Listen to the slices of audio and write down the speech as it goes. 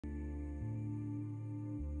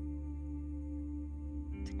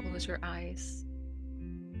close your eyes.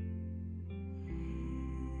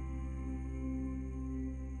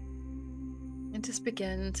 And just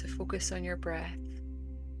begin to focus on your breath.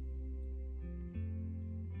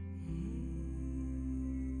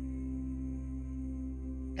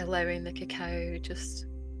 Allowing the cacao just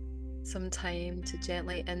some time to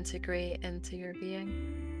gently integrate into your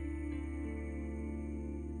being.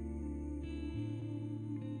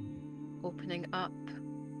 Opening up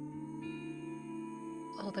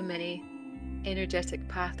all the many energetic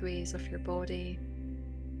pathways of your body,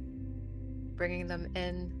 bringing them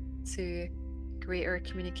in to greater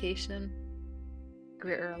communication,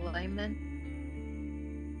 greater alignment.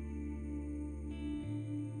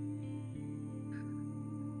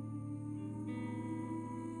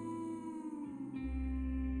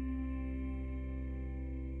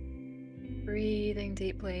 Breathing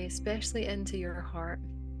deeply, especially into your heart.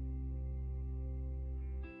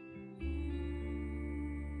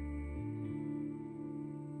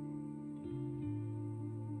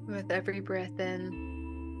 With every breath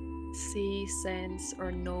in, see, sense,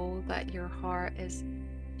 or know that your heart is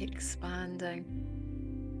expanding.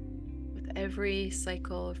 With every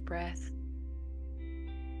cycle of breath,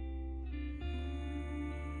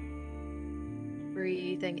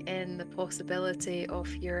 breathing in the possibility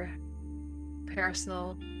of your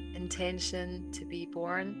personal intention to be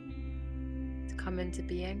born, to come into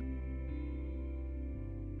being.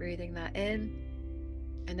 Breathing that in,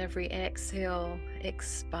 and every exhale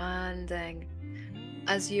expanding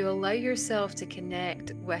as you allow yourself to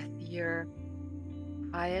connect with your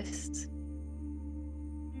highest,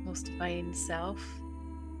 most divine self,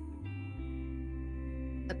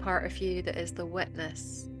 the part of you that is the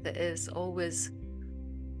witness, that is always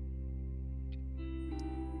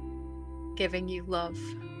giving you love,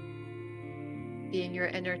 being your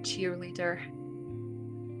inner cheerleader,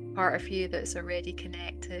 part of you that's already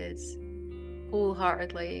connected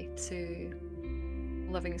wholeheartedly to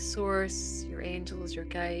loving source, your angels, your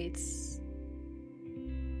guides,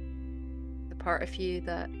 the part of you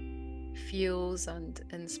that fuels and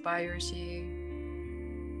inspires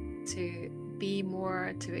you to be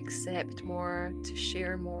more, to accept more, to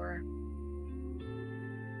share more.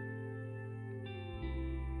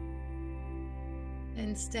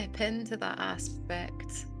 And step into that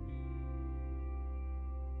aspect,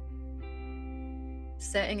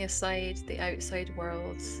 setting aside the outside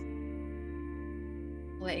world,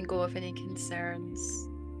 letting go of any concerns,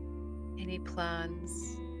 any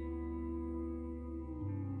plans,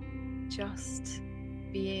 just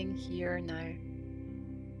being here now.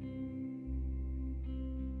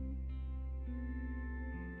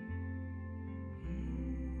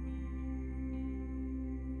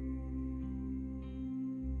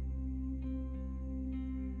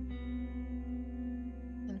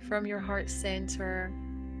 And from your heart center,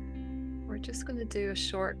 we're just going to do a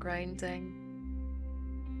short grounding,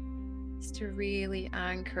 just to really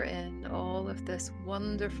anchor in all of this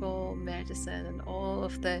wonderful medicine and all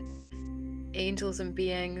of the angels and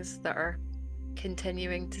beings that are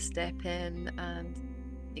continuing to step in and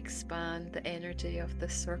expand the energy of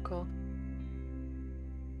this circle.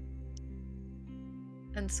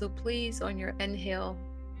 And so please, on your inhale,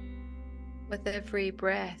 with every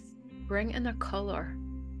breath, bring in a color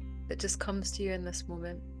that just comes to you in this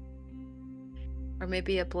moment, or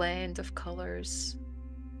maybe a blend of colors.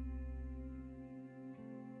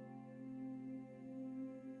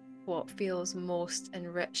 What feels most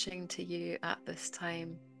enriching to you at this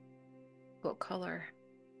time? What color?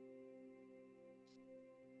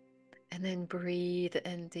 And then breathe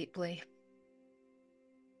in deeply.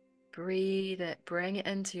 Breathe it, bring it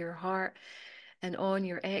into your heart, and on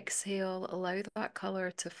your exhale, allow that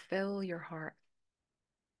color to fill your heart.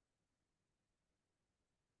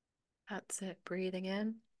 That's it, breathing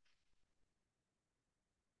in,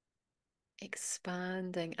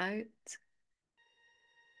 expanding out.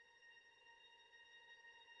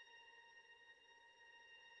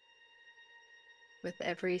 With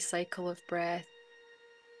every cycle of breath,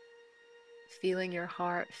 feeling your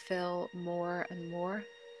heart fill more and more.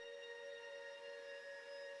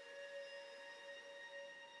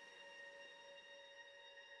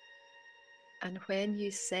 And when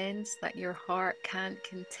you sense that your heart can't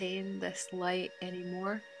contain this light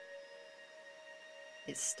anymore,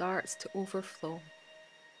 it starts to overflow,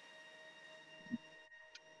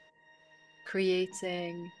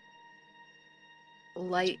 creating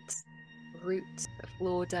light roots that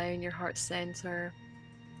flow down your heart center,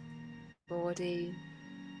 body,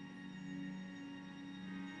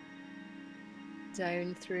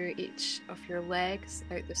 down through each of your legs,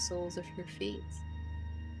 out the soles of your feet.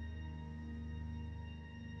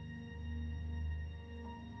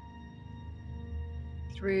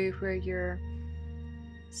 through where you're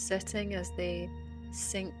sitting as they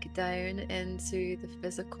sink down into the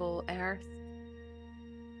physical earth,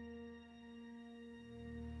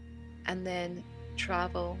 and then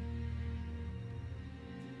travel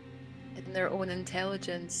in their own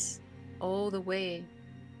intelligence all the way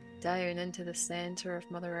down into the center of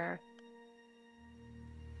Mother Earth.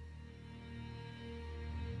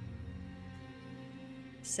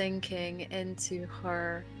 Sinking into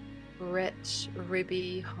her rich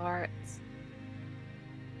ruby heart,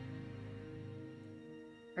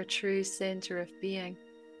 her true center of being,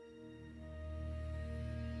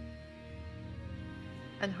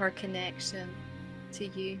 and her connection to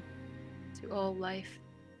you, to all life.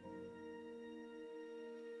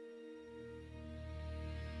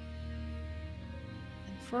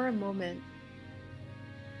 And for a moment,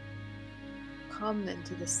 come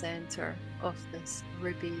into the center of this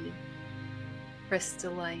ruby,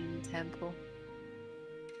 crystalline temple.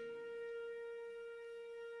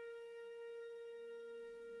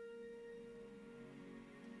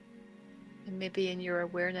 And maybe in your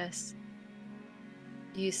awareness,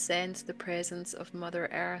 you sense the presence of Mother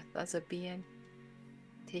Earth as a being,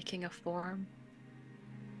 taking a form.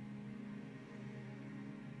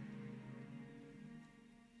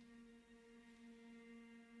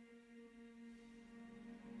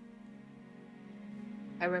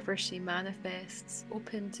 However she manifests,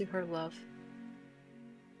 open to her love.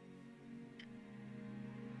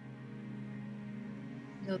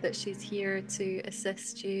 Know that she's here to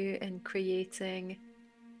assist you in creating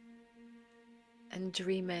and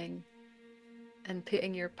dreaming and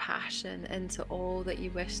putting your passion into all that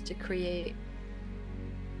you wish to create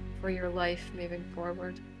for your life moving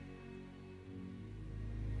forward.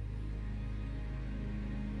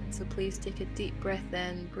 So please take a deep breath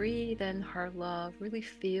in, breathe in her love, really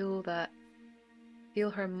feel that,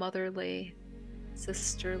 feel her motherly,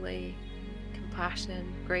 sisterly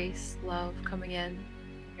compassion, grace, love coming in.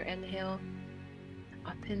 Your inhale,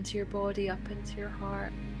 up into your body, up into your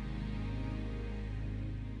heart.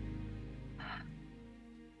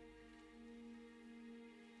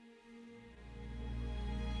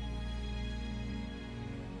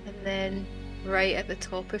 And then right at the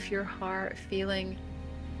top of your heart, feeling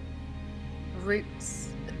roots,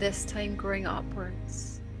 this time growing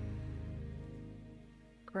upwards,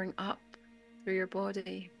 growing up through your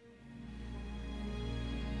body.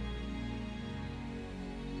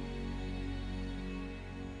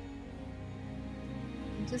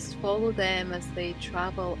 And just follow them as they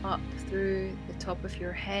travel up through the top of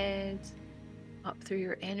your head, up through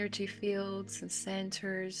your energy fields and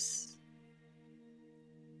centers,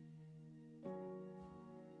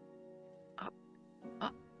 up,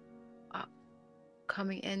 up, up,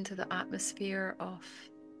 coming into the atmosphere of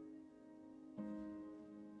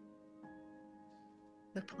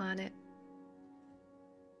the planet,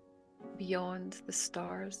 beyond the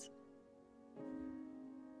stars.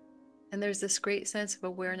 And there's this great sense of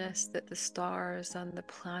awareness that the stars and the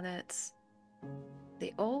planets,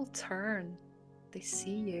 they all turn, they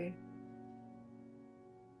see you.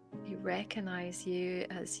 They recognize you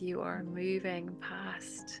as you are moving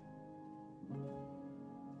past.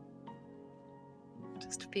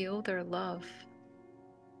 Just feel their love.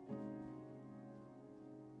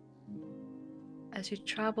 As you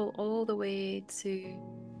travel all the way to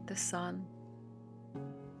the sun,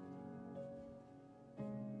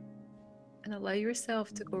 and allow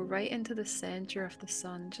yourself to go right into the center of the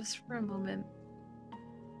sun just for a moment,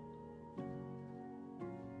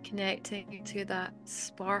 connecting to that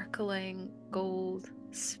sparkling gold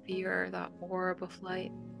sphere, that orb of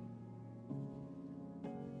light.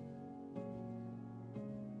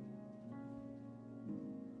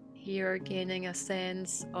 Here, gaining a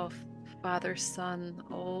sense of Father, Son,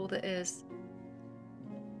 all that is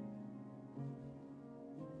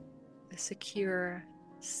the secure,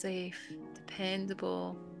 safe,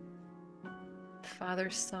 dependable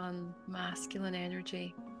Father, Son, masculine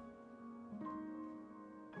energy.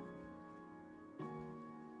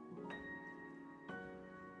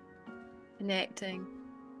 Connecting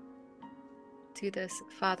to this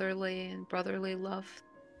fatherly and brotherly love.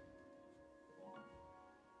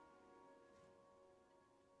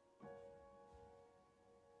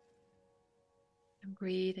 And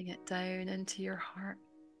breathing it down into your heart.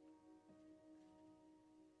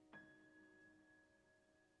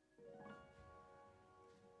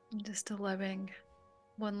 And just allowing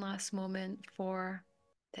one last moment for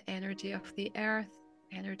the energy of the earth,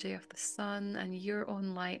 energy of the sun, and your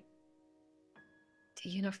own light to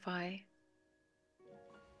unify.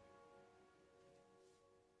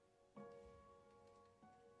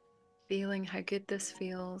 Feeling how good this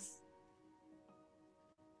feels.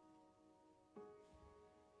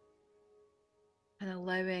 and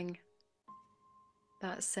allowing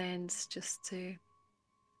that sense just to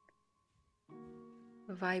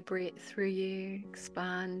vibrate through you,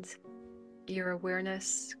 expand your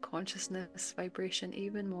awareness, consciousness, vibration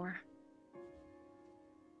even more.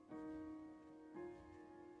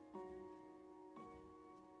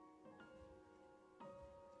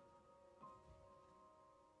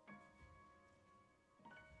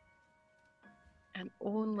 And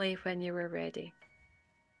only when you are ready,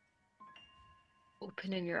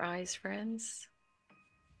 opening your eyes, friends.